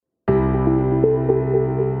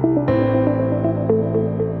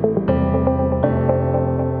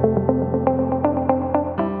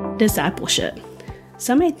discipleship.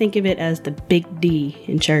 Some may think of it as the big D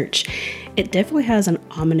in church. It definitely has an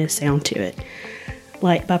ominous sound to it.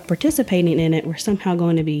 Like by participating in it, we're somehow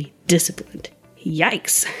going to be disciplined.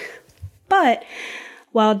 Yikes. But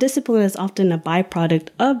while discipline is often a byproduct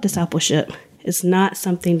of discipleship, it's not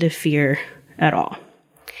something to fear at all.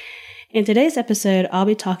 In today's episode, I'll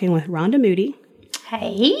be talking with Rhonda Moody.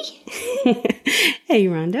 Hey. Hey,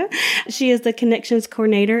 Rhonda. She is the Connections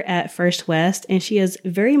Coordinator at First West, and she is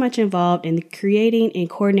very much involved in the creating and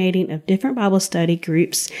coordinating of different Bible study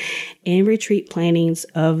groups and retreat plannings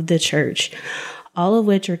of the church, all of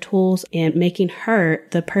which are tools in making her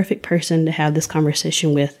the perfect person to have this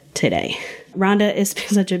conversation with today. Rhonda, it's been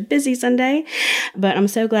such a busy Sunday, but I'm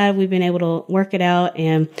so glad we've been able to work it out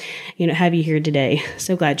and, have you here today.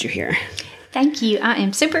 So glad you're here. Thank you. I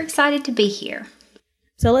am super excited to be here.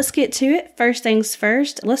 So let's get to it. First things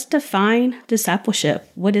first, let's define discipleship.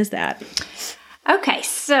 What is that? Okay,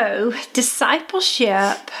 so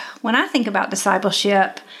discipleship, when I think about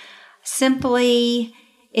discipleship,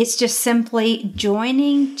 it's just simply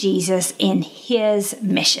joining Jesus in his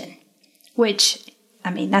mission, which,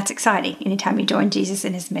 that's exciting anytime you join Jesus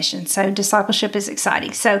in his mission. So discipleship is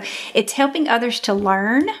exciting. So it's helping others to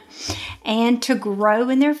learn and to grow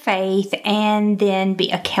in their faith and then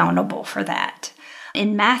be accountable for that.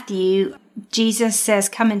 In Matthew, Jesus says,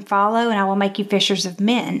 "Come and follow, and I will make you fishers of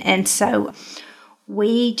men." And so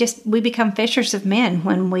we become fishers of men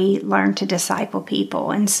when we learn to disciple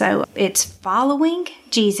people. And so it's following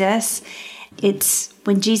Jesus. It's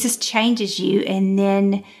when Jesus changes you, and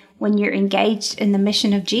then when you're engaged in the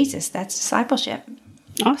mission of Jesus, that's discipleship.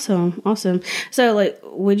 Awesome. So,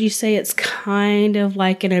 would you say it's kind of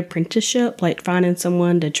like an apprenticeship, like finding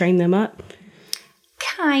someone to train them up?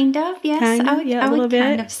 Kind of, yes. I would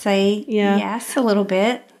kind of say yes, a little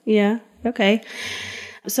bit. Yeah, okay.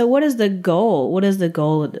 So what is the goal? What's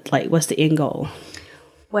the end goal?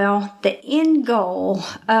 Well, the end goal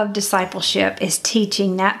of discipleship is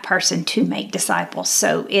teaching that person to make disciples.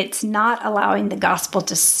 So it's not allowing the gospel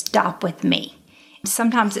to stop with me.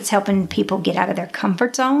 Sometimes it's helping people get out of their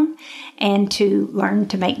comfort zone and to learn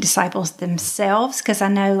to make disciples themselves. Because I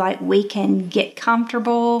know we can get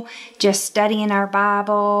comfortable just studying our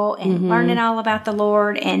Bible and learning all about the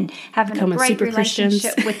Lord and having a great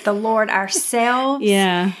relationship with the Lord ourselves.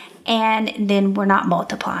 Yeah. And then we're not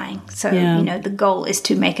multiplying. So, the goal is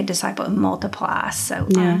to make a disciple and multiply. So,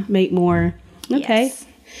 make more. Okay. Yes.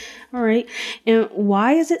 All right. And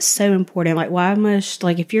why is it so important? Why must,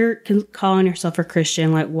 if you're calling yourself a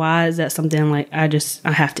Christian, why is that something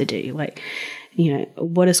I have to do?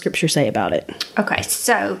 What does Scripture say about it? Okay.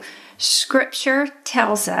 So Scripture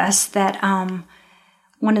tells us that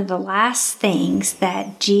one of the last things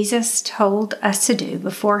that Jesus told us to do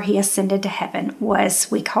before he ascended to heaven was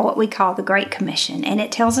what we call the Great Commission. And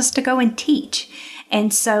it tells us to go and teach.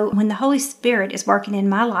 And so when the Holy Spirit is working in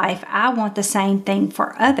my life, I want the same thing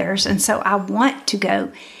for others. And so I want to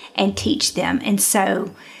go and teach them. And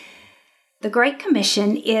so the Great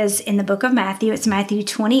Commission is in the book of Matthew. It's Matthew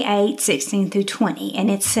 28:16-20. And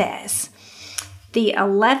it says, "The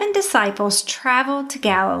 11 disciples traveled to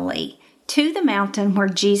Galilee, to the mountain where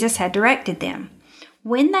Jesus had directed them.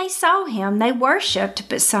 When they saw him, they worshipped,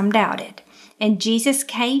 but some doubted. And Jesus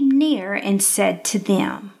came near and said to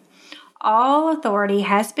them, 'All authority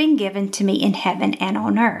has been given to me in heaven and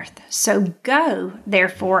on earth. So go,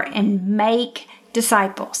 therefore, and make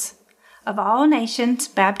disciples of all nations,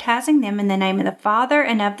 baptizing them in the name of the Father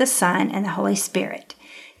and of the Son and the Holy Spirit,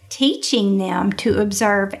 teaching them to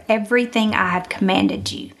observe everything I have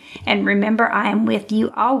commanded you. And remember, I am with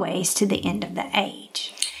you always to the end of the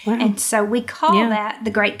age.'" Wow. And so we call that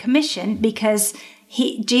the Great Commission because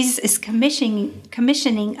Jesus is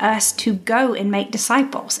commissioning us to go and make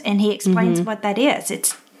disciples. And he explains what that is.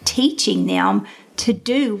 It's teaching them to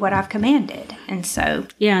do what I've commanded. And so...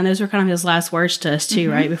 Yeah, and those were kind of his last words to us too,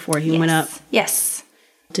 right? Before he went up. Yes.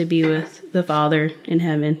 To be with the Father in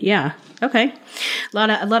heaven. Yeah. Okay.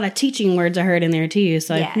 A lot of teaching words I heard in there too.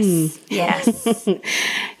 So Yes.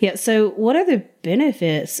 Yeah. So what are the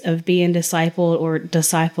benefits of being discipled or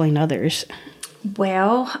discipling others?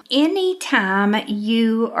 Well, anytime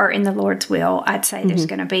you are in the Lord's will, I'd say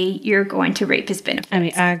you're going to reap his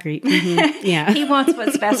benefits. I agree. Yeah. He wants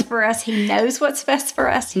what's best for us. He knows what's best for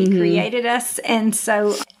us. He created us. And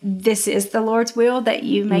so this is the Lord's will that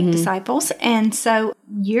you make disciples. And so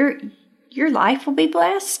your life will be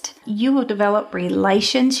blessed. You will develop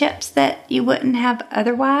relationships that you wouldn't have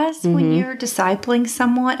otherwise when you're discipling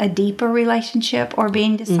someone, a deeper relationship or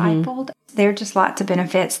being discipled. There are just lots of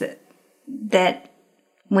benefits that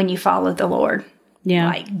when you follow the Lord. Yeah.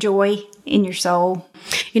 like joy in your soul.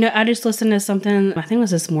 I just listened to something, I think it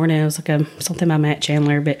was this morning, it was like something by Matt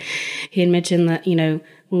Chandler, but he had mentioned that,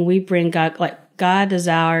 when we bring God, like God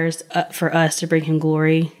desires for us to bring him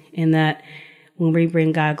glory, and that when we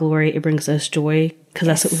bring God glory, it brings us joy, because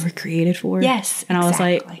that's what we were created for. Yes, and I was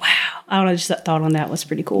exactly. like, wow. I don't know, just that thought on that was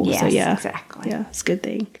pretty cool. Yes, so yeah, exactly. Yeah, it's a good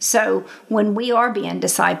thing. So when we are being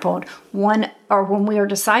discipled, when we are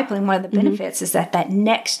discipling, one of the benefits is that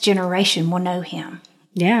next generation will know him.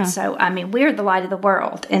 Yeah. So, we're the light of the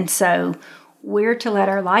world. And so we're to let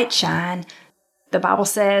our light shine. The Bible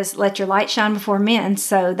says, let your light shine before men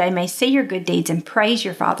so they may see your good deeds and praise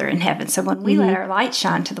your Father in heaven. So when we let our light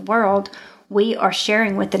shine to the world, we are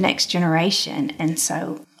sharing with the next generation. And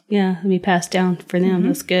so... yeah, let me pass down for them.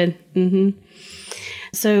 That's good.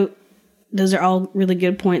 So those are all really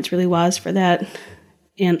good points, really wise for that.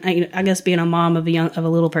 And I guess being a mom of a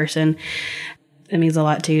little person, it means a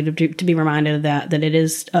lot too, to be reminded of that it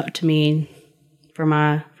is up to me for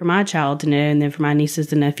my child to know, and then for my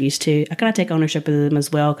nieces and nephews too. I kind of take ownership of them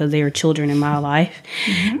as well, because they are children in my life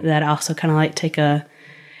that I also kind of like take a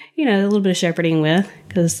little bit of shepherding with,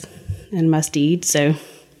 and my steed. So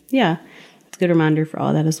yeah, it's a good reminder for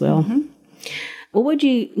all that as well. What would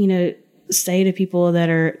you say to people that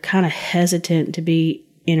are kind of hesitant to be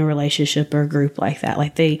in a relationship or a group like that?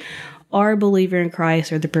 Like they are a believer in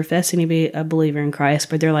Christ, or they're professing to be a believer in Christ,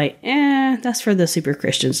 but they're like, that's for the super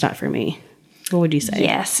Christians, not for me. What would you say?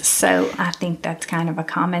 Yes. So I think that's kind of a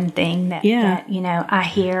common thing that I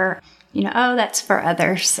hear, oh, that's for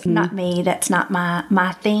others, not me. That's not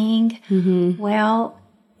my thing. Well,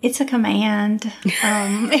 it's a command.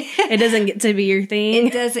 It doesn't get to be your thing.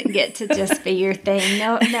 It doesn't get to just be your thing.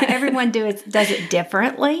 No, everyone does it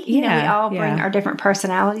differently. We all bring our different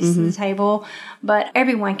personalities to the table, but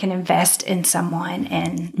everyone can invest in someone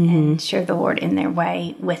and share the Lord in their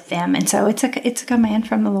way with them. And so it's a command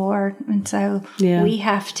from the Lord. And so we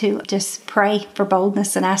have to just pray for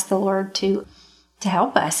boldness and ask the Lord to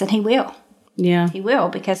help us, and He will. Yeah. He will,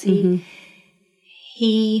 because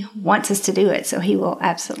He wants us to do it, so He will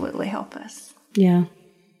absolutely help us. Yeah.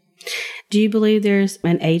 Do you believe there's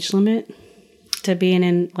an age limit to being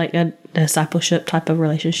in like a discipleship type of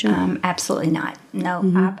relationship? Absolutely not.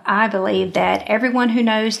 No, I believe that everyone who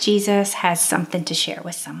knows Jesus has something to share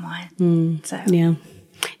with someone. So yeah.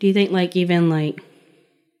 Do you think like even like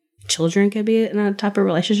children could be in a type of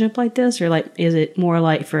relationship like this, or like is it more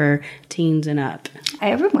like for teens and up?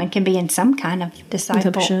 Everyone can be in some kind of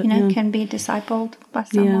disciple, can be discipled by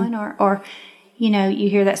someone, or you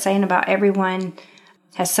hear that saying about everyone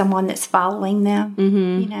has someone that's following them,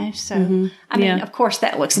 so I mean, of course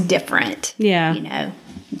that looks different,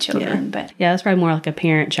 children, but it's probably more like a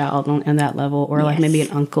parent-child on that level, or like maybe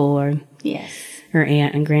an uncle or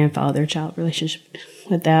aunt and grandfather child relationship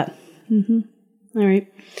with that. All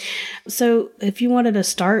right. So if you wanted to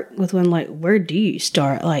start with one, like, where do you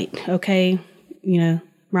start? Like, okay,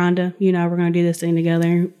 Rhonda, we're going to do this thing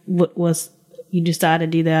together. What was, you decide to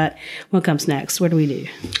do that. What comes next? What do we do?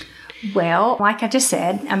 Well, like I just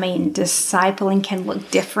said, discipling can look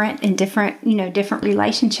different in different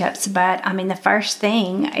relationships. But the first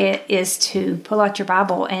thing is to pull out your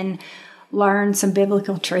Bible and learn some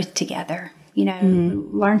biblical truth together.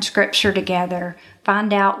 Learn scripture together,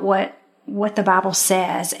 find out what the Bible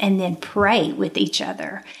says, and then pray with each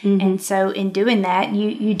other. And so in doing that,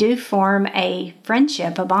 you do form a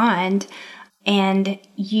friendship, a bond, and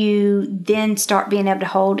you then start being able to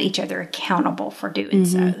hold each other accountable for doing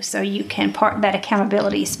so. So you can that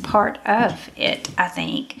accountability is part of it, I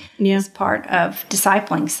think. Yeah. It's part of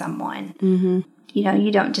discipling someone.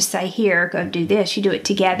 You don't just say, here, go do this. You do it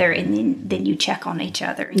together, and then you check on each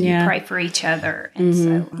other, and you pray for each other. And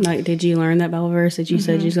so, like, did you learn that Bible verse that you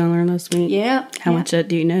said you was going to learn this week? Yeah. How much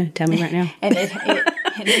do you know? Tell me right now. And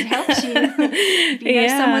it helps you. You know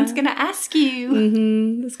someone's going to ask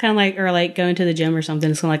you. It's kind of like, or like going to the gym or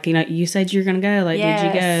something. It's kind of like, you said you were going to go. Like, did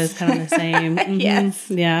you go? It's kind of the same.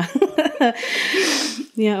 Yes. Yeah.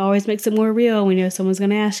 Yeah, it always makes it more real when someone's going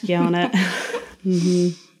to ask you on it.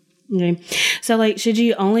 Okay. So, like, should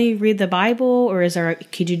you only read the Bible, or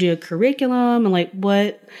could you do a curriculum? And like,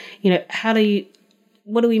 what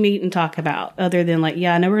do we meet and talk about other than like,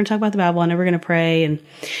 I know we're going to talk about the Bible, I know we're going to pray,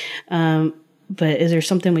 and, but is there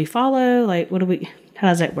something we follow? Like, how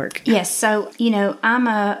does that work? Yes. So, I'm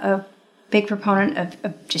a big proponent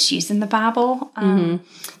of just using the Bible.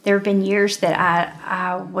 There have been years that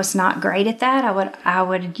I was not great at that. I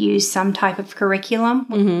would use some type of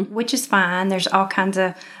curriculum, which is fine. There's all kinds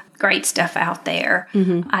of great stuff out there.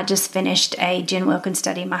 I just finished a Jen Wilkins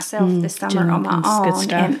study myself this summer on my own. Good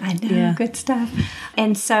stuff. And I know, good stuff.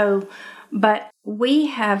 And so But we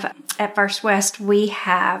have, at First West, we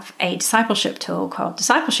have a discipleship tool called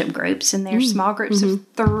Discipleship Groups, and they're small groups of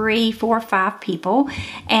 3, 4, 5 people.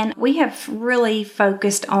 And we have really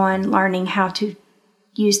focused on learning how to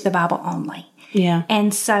use the Bible only. Yeah.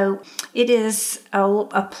 And so it is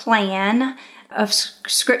a plan of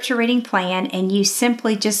scripture reading plan, and you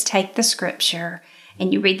simply just take the scripture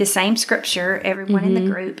and you read the same scripture, everyone in the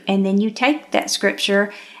group, and then you take that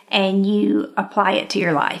scripture and you apply it to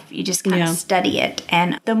your life. You just kind of study it.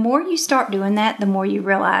 And the more you start doing that, the more you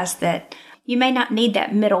realize that you may not need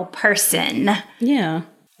that middle person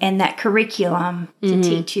and that curriculum to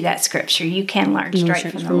teach you that scripture. You can learn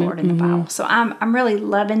straight from the Lord in the Bible. So I'm really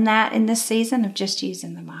loving that in this season of just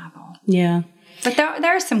using the Bible. Yeah. But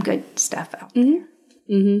there's some good stuff out there.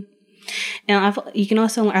 And you can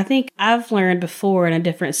also, I think I've learned before in a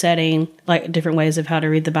different setting, like different ways of how to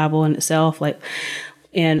read the Bible in itself. Like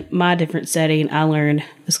in my different setting, I learned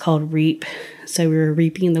it's called REAP. So we were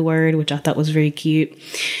reaping the word, which I thought was very cute.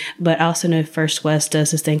 But I also know First West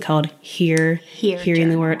does this thing called hearing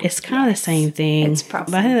the word. It's kind of the same thing. It's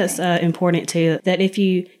probably but I think that's important too, that if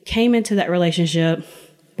you came into that relationship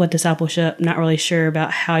with discipleship, not really sure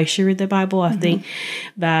about how you should read the Bible, I think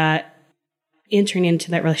by entering into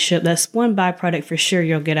that relationship, that's one byproduct for sure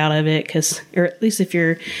you'll get out of it, or at least if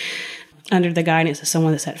you're under the guidance of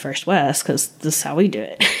someone that's at First West, because this is how we do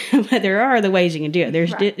it. But there are other ways you can do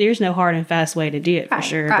it. There's no hard and fast way to do it for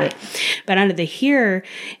sure. But under the hear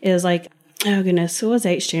is like, oh goodness, what was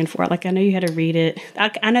H stand for? Like, I know you had to read it.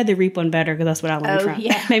 I know the REAP one better because that's what I learned from.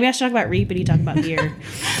 Yeah. Maybe I should talk about REAP and you talk about hear.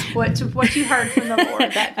 What you heard from the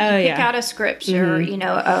Lord. That you pick out a scripture,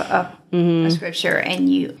 a scripture, and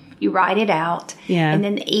you write it out. Yeah. And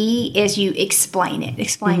then the E is you explain it.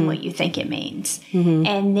 Explain what you think it means.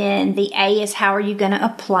 And then the A is how are you going to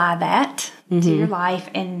apply that to your life.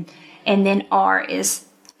 And then R is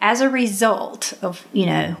as a result of,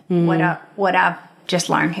 what I've just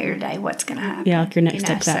learned here today, what's going to happen. Yeah, like your next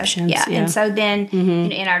steps actions. Yeah. And so then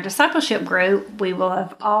in our discipleship group, we will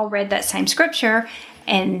have all read that same scripture,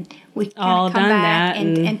 and we all come back that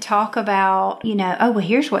and talk about, well,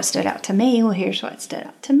 here's what stood out to me. Well, here's what stood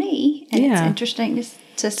out to me. And it's interesting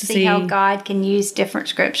to see how God can use different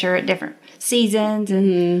scripture at different seasons.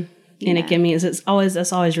 And it can mean that's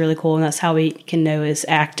always really cool, and that's how we can know it's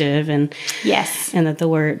active and that the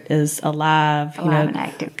word is alive and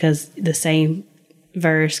active, because the same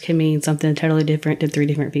verse can mean something totally different to 3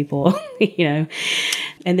 different people,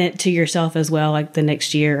 and then to yourself as well. Like the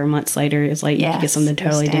next year or months later, it's like you can get something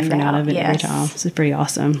totally different out of it every time. So it's pretty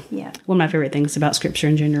awesome. Yeah, one of my favorite things about scripture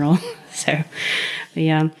in general. So,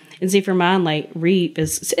 yeah. And see, for mine, like REAP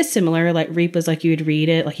it's similar. Like REAP was like you would read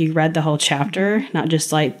it, like you read the whole chapter, not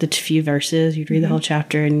just like the few verses. You'd read the whole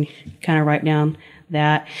chapter and kind of write down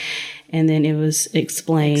that. And then it was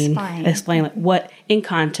explain like what in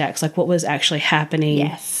context, like what was actually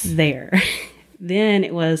happening there. Then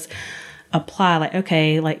it was apply, like,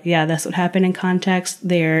 okay, like, yeah, that's what happened in context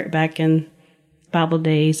there back in Bible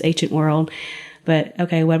days, ancient world. But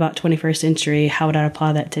okay, what about 21st century? How would I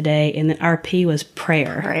apply that today? And then our P was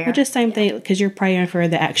prayer. Which is the same thing, because you're praying for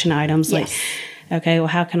the action items. Like, okay, well,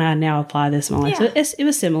 how can I now apply this in my life? So it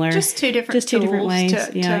was similar. Just two different ways.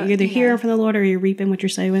 You're either hearing from the Lord or you're reaping what you're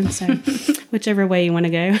sowing. So whichever way you want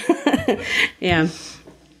to go. Yeah.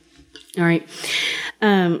 All right.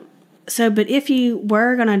 But if you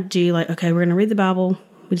were going to do like, okay, we're going to read the Bible.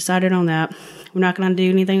 We decided on that. We're not going to do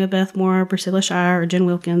anything with Beth Moore, Priscilla Shire, or Jen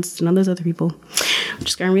Wilkins, none of those other people. We're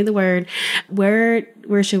just going to read the word.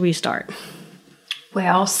 Where should we start?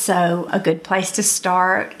 Well, so a good place to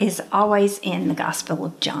start is always in the Gospel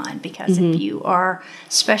of John, because if you are,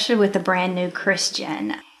 especially with a brand new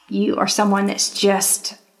Christian, you are someone that's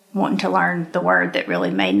just wanting to learn the word that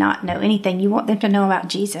really may not know anything. You want them to know about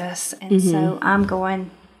Jesus. And so I'm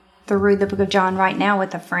going through the book of John right now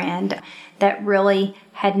with a friend that really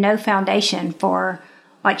had no foundation for,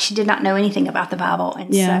 like, she did not know anything about the Bible.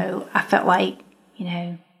 And so I felt like,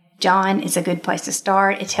 John is a good place to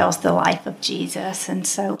start. It tells the life of Jesus. And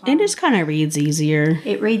so it just kind of reads easier.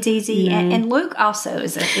 It reads easy. And Luke also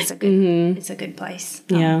is a good place.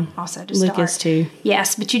 Also to start. Luke is too.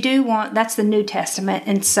 Yes, but you do want, that's the New Testament.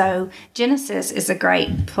 And so Genesis is a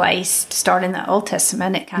great place to start in the Old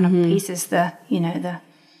Testament. It kind of pieces the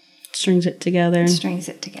strings it together.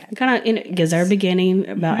 Kind of, it gives our beginning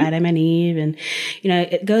about Adam and Eve. And,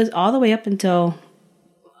 it goes all the way up until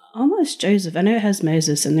almost Joseph. I know it has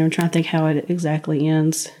Moses in there. I'm trying to think how it exactly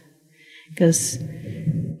ends. Because,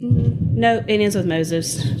 no, it ends with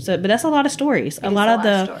Moses. So, but that's a lot of stories. A lot of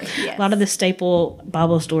the staple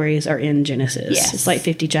Bible stories are in Genesis. Yes. It's like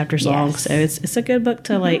 50 chapters long. So it's a good book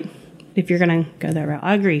to if you're going to go that route.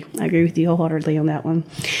 I agree with you wholeheartedly on that one.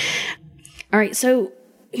 All right. So,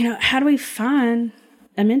 how do we find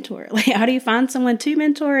a mentor? Like, how do you find someone to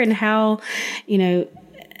mentor, and how do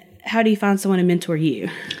you find someone to mentor you?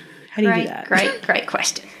 How do you do that? Great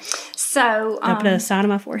question. So, I put a sign on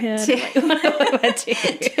my forehead. That's a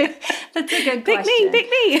good question. Pick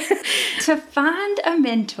me. To find a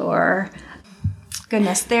mentor,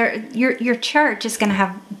 goodness, your church is going to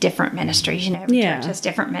have different ministries. Every church has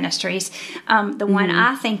different ministries. The one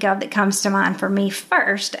I think of that comes to mind for me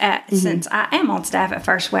first, since I am on staff at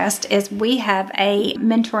First West, is we have a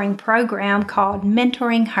mentoring program called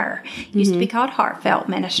Mentoring Her. It used to be called Heartfelt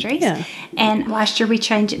Ministries. Yeah. And last year we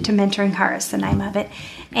changed it to Mentoring Her is the name of it.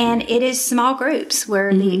 And it is small groups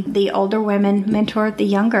where the older women mentor the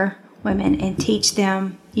younger women and teach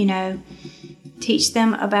them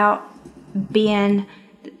about being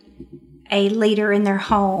a leader in their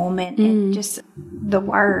home and just the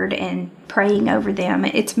word and praying over them.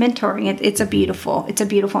 It's mentoring. It's a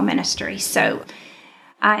beautiful ministry. So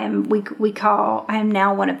I am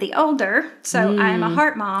now one of the older, so I am a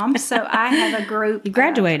heart mom. So I have a group. You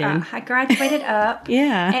graduated. I graduated up.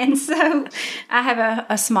 Yeah. And so I have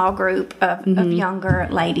a small group of younger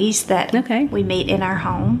ladies that we meet in our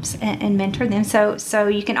homes and mentor them. So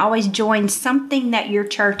you can always join something that your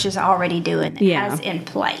church is already doing that has in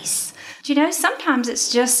place. Sometimes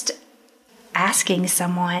it's just asking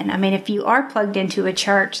someone. I mean, if you are plugged into a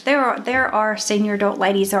church, there are senior adult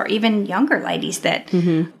ladies or even younger ladies that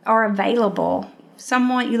are available.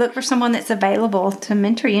 You look for someone that's available to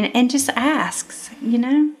mentor you and just asks.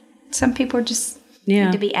 Some people are just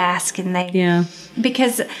need to be asked, and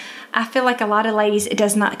because I feel like a lot of ladies, it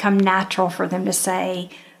does not come natural for them to say,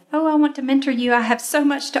 "Oh, I want to mentor you. I have so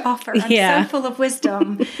much to offer. I'm so full of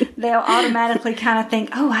wisdom." They'll automatically kind of think,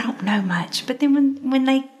 "Oh, I don't know much." But then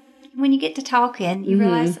when you get to talking, you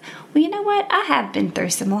realize, well, you know what? I have been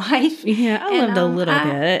through some life. Yeah, I lived a little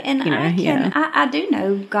bit. And I do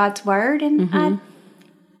know God's word, and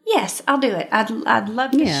yes, I'll do it. I'd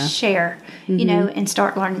love to share, and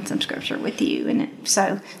start learning some scripture with you. And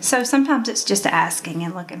so sometimes it's just asking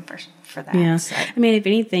and looking for that. Yeah. So. I mean, if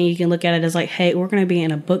anything, you can look at it as like, hey, we're going to be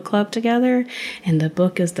in a book club together, and the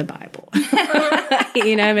book is the Bible.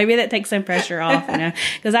 Maybe that takes some pressure off,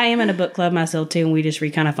 because I am in a book club myself too, and we just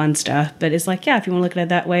read kind of fun stuff. But it's like, if you want to look at it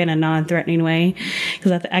that way, in a non-threatening way,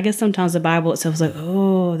 because I guess sometimes the Bible itself is like,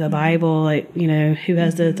 oh, the Bible, like, who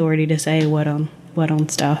has the authority to say what on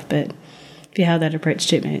stuff. But if you have that approach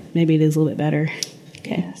to it, maybe it is a little bit better.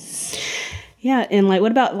 Okay. Yes. Yeah, and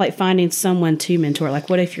what about finding someone to mentor?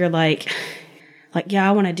 What if you're like,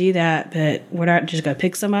 I want to do that, but we're not just going to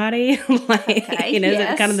pick somebody? Is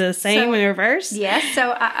it kind of the same in reverse? Yes.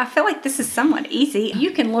 So I feel like this is somewhat easy.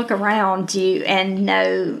 You can look around you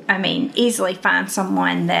and easily find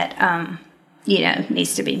someone that,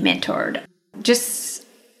 needs to be mentored. Just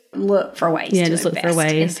look for ways to just look for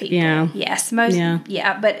ways. In people. Yes.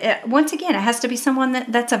 But once again, it has to be someone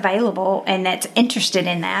that's available and that's interested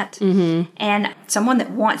in that, and someone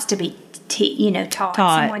that wants to be taught,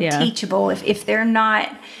 someone teachable. If they're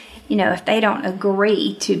not, if they don't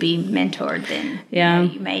agree to be mentored, then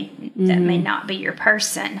that may not be your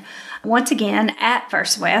person. Once again, at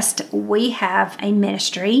First West, we have a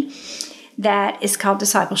ministry that is called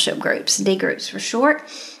discipleship groups, D groups for short.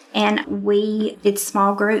 And it's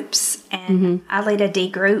small groups, and I lead a D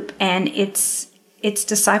group, and it's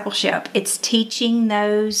discipleship. It's teaching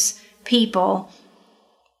those people.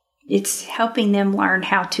 It's helping them learn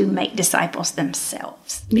how to make disciples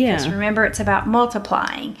themselves. Because remember, it's about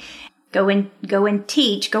multiplying. Go and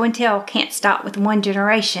teach, go and tell can't stop with one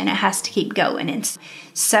generation. It has to keep going. And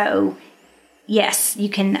so, yes, you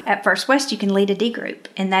can, at First West, you can lead a D group,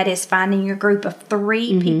 and that is finding your group of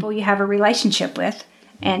 3 people you have a relationship with,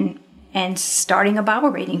 and starting a Bible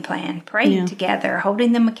reading plan, praying together,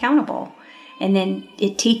 holding them accountable. And then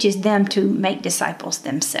it teaches them to make disciples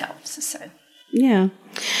themselves.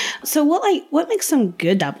 So what makes some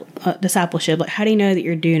good discipleship? How do you know that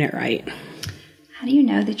you're doing it right? How do you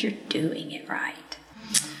know that you're doing it right?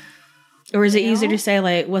 Or is it easier to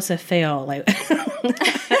say, what's a fail?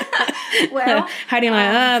 Well, how do you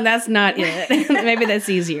that's not it? Maybe that's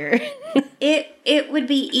easier. It would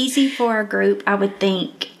be easy for a group, I would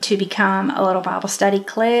think, to become a little Bible study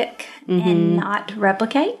clique and not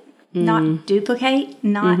replicate, not duplicate,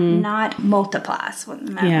 not multiply.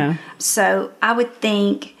 So I would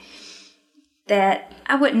think that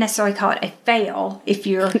I wouldn't necessarily call it a fail if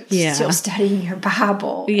you're still studying your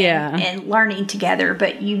Bible and learning together,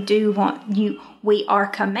 but you do we are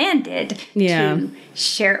commanded to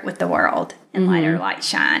share it with the world and let our light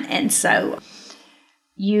shine. And so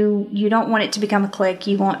you don't want it to become a clique.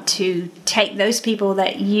 You want to take those people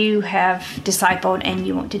that you have discipled, and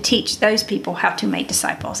you want to teach those people how to make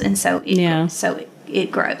disciples. And so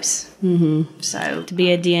it grows. Mm-hmm. So to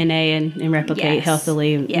be a DNA and replicate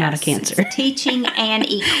healthily, not a cancer. It's teaching and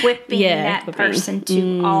equipping that person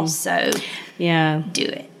to also do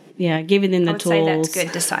it. Yeah, giving them the tools. I would say that's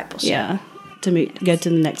good discipleship. Yeah, to go to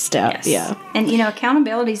the next step. Yes. Yeah, and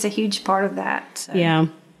accountability is a huge part of that. So. Yeah.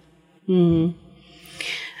 Mm-hmm.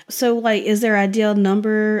 So, like, is there ideal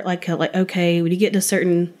number? Like, okay, when you get to a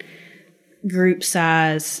certain group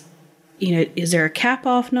size, is there a cap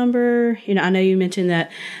off number? I know you mentioned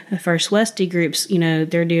that the First Westie groups,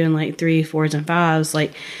 they're doing like 3, 4s, and 5s.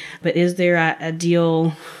 Like, but is there a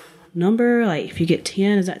ideal number? Like, if you get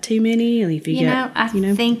 10, is that too many? Like, if you get, I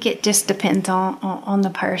think it just depends on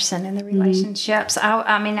the person and the relationships.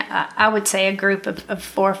 I would say a group of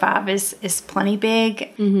 4 or 5 is plenty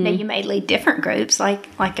big. Now, you may lead different groups. Like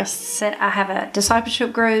I said, I have a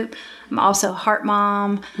discipleship group. I'm also a heart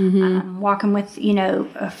mom. I'm walking with,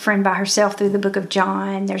 a friend by herself through the book of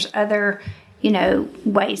John. There's other,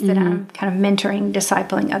 ways that I'm kind of mentoring,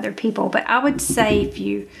 discipling other people. But I would say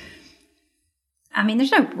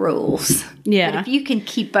there's no rules. Yeah. But if you can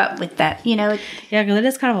keep up with that, Yeah, because it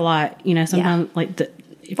is kind of a lot. Sometimes,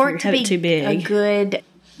 if for you it have to be it too big. A good,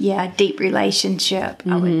 deep relationship,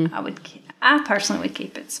 I personally would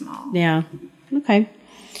keep it small. Yeah. Okay.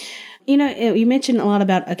 You mentioned a lot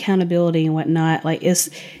about accountability and whatnot. Like, is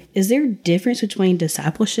there a difference between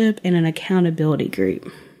discipleship and an accountability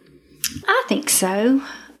group? I think so.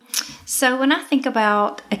 So when I think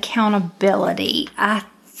about accountability, I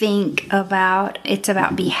think it's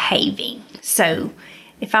about behaving. So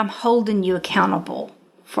if I'm holding you accountable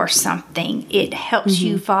for something, it helps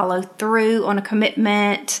you follow through on a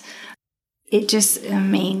commitment. It just,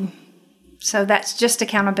 so that's just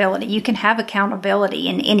accountability. You can have accountability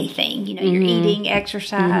in anything. You're eating,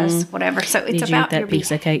 exercise, whatever. So it's about that your piece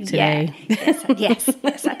of cake today. Yeah. Yes,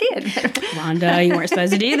 I did. Wanda, you weren't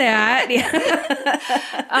supposed to do that.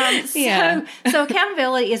 So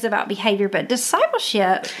accountability is about behavior, but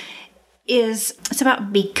discipleship it's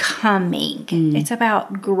about becoming. It's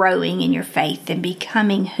about growing in your faith and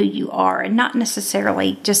becoming who you are, and not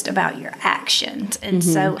necessarily just about your actions. And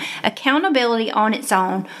so accountability on its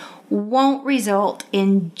own won't result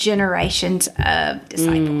in generations of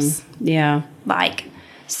disciples. Yeah.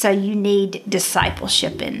 So you need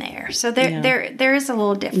discipleship in there. So there is a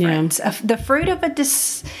little difference. Yeah. The fruit of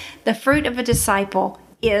a disciple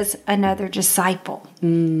is another disciple.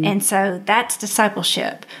 And so that's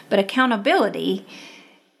discipleship. But accountability,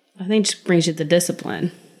 I think, just brings you the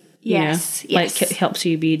discipline. Yes. Like, helps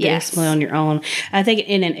you be disciplined on your own. I think it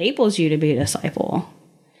enables you to be a disciple,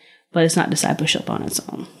 but it's not discipleship on its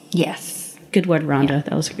own. Yes. Good word, Rhonda. Yeah.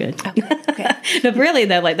 That was good. Okay. But really,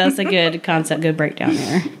 though, that's a good concept, good breakdown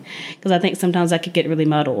there. Because I think sometimes that could get really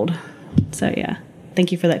muddled. So, yeah.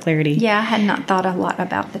 Thank you for that clarity. Yeah, I had not thought a lot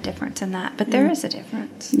about the difference in that, but there is a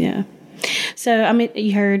difference. Yeah. So,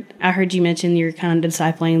 I heard you mention you're kind of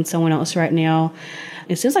discipling someone else right now.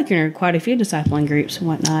 It seems like you're in quite a few discipling groups and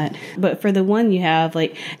whatnot. But for the one you have,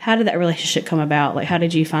 how did that relationship come about? How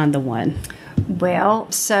did you find the one?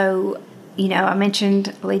 Well, so, I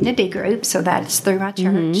mentioned leading a D group, so that's through my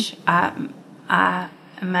church. I'm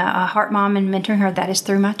a heart mom and mentoring her. That is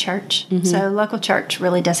through my church. So local church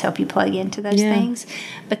really does help you plug into those things.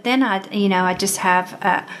 But then I just have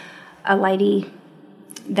a lady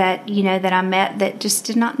that that I met that just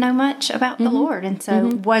did not know much about the Lord, and so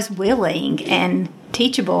was willing and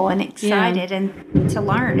teachable and excited and to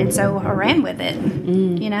learn, and so I ran with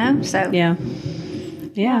it. So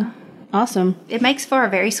yeah. Awesome. It makes for a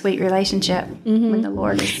very sweet relationship when the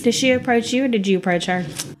Lord is. Did she approach you, or did you approach her?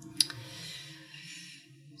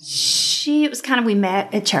 It was kind of, we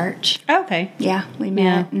met at church. Okay. Yeah, we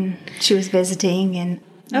met, and she was visiting, and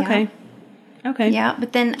Okay. Yeah,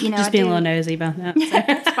 but then, just being a little nosy about that. So.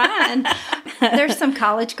 It's fine. There's some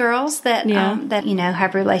college girls that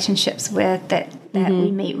have relationships with that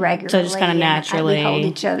we meet regularly. So just kind of naturally. We hold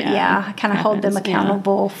each other. Yeah, I kind of hold them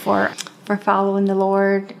accountable for following the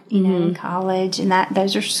Lord, in college, and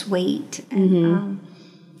those are sweet, and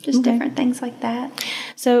just different things like that.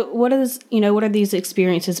 So what are these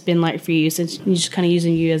experiences been like for you, since you're just kind of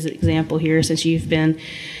using you as an example here, since you've been,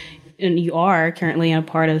 and you are currently a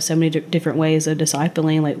part of so many different ways of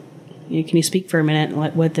discipling, can you speak for a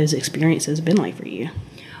minute what those experiences have been like for you?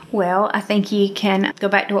 Well, I think you can go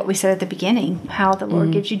back to what we said at the beginning, how the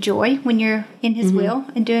Lord gives you joy when you're in His will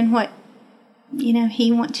and doing what,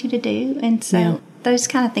 He wants you to do. And so those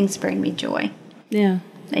kind of things bring me joy. Yeah.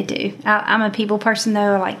 They do. I'm a people person,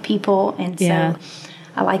 though. I like people. And so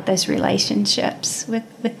I like those relationships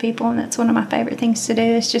with people, and that's one of my favorite things to do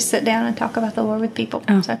is just sit down and talk about the Lord with people.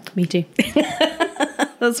 Oh, so. Me too.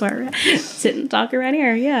 That's why we're sit and talk around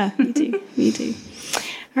here. Yeah, me too. Me too.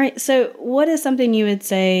 All right. So what is something you would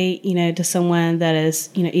say, to someone that is,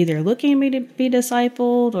 either looking to be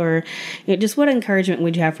discipled, or just what encouragement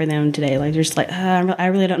would you have for them today? Like, just like, I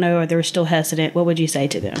really don't know, or they're still hesitant. What would you say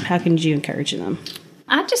to them? How can you encourage them?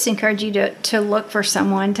 I just encourage you to look for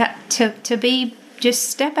someone to be, just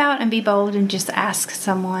step out and be bold and just ask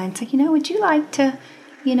someone, say, would you like to,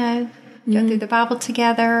 go through the Bible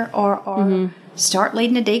together, or start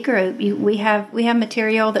leading a D group. We have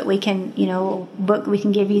material that we can, book we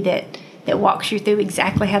can give you that walks you through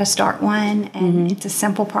exactly how to start one, and it's a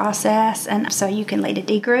simple process, and so you can lead a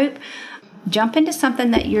D group. Jump into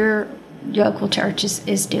something that your local church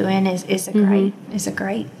is doing is a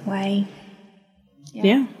great way.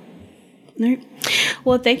 Yeah. Right.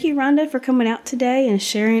 Well, thank you, Rhonda, for coming out today and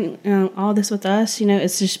sharing all this with us.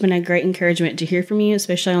 It's just been a great encouragement to hear from you,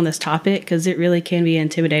 especially on this topic, because it really can be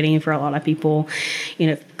intimidating for a lot of people.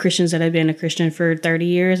 Christians that have been a Christian for 30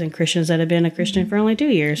 years and Christians that have been a Christian for only 2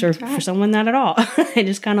 years, or for someone not at all. And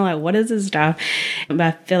just kind of like, what is this stuff? But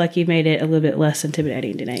I feel like you've made it a little bit less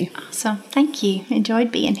intimidating today. Awesome. Thank you.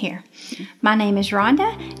 Enjoyed being here. My name is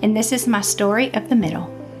Rhonda, and this is my story of the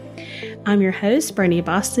middle. I'm your host, Brandy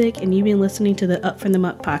Bostic, and you've been listening to the Up From the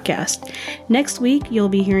Muck podcast. Next week, you'll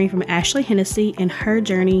be hearing from Ashley Hennessy and her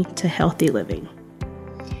journey to healthy living.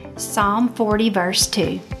 Psalm 40, verse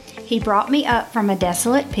 2. He brought me up from a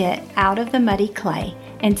desolate pit out of the muddy clay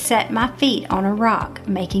and set my feet on a rock,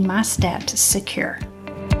 making my steps secure.